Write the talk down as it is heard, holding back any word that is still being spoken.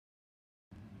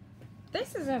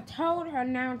this is a total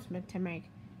announcement to make.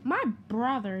 My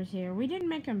brother's here. We didn't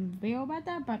make a video about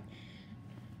that, but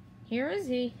here is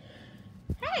he.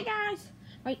 Hey guys!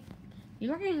 Wait,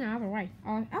 you're looking the other way.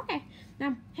 Oh, okay.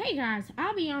 Now, hey guys,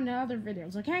 I'll be on the other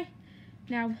videos, okay?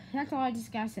 Now, that's all I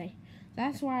just gotta say.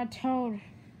 That's why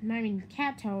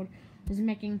Cat Toad was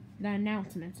making the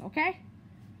announcements, okay?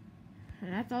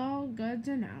 And that's all good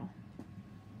to know.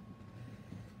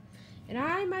 And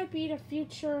I might be the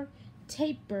future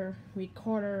taper,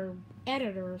 recorder,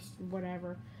 editor,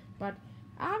 whatever. But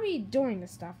I'll be doing the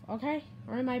stuff, okay?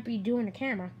 Or I might be doing the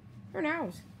camera. Who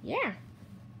knows? Yeah.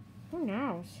 Who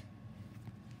knows?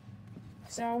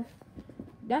 So,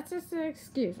 that's just an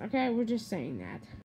excuse, okay? We're just saying that.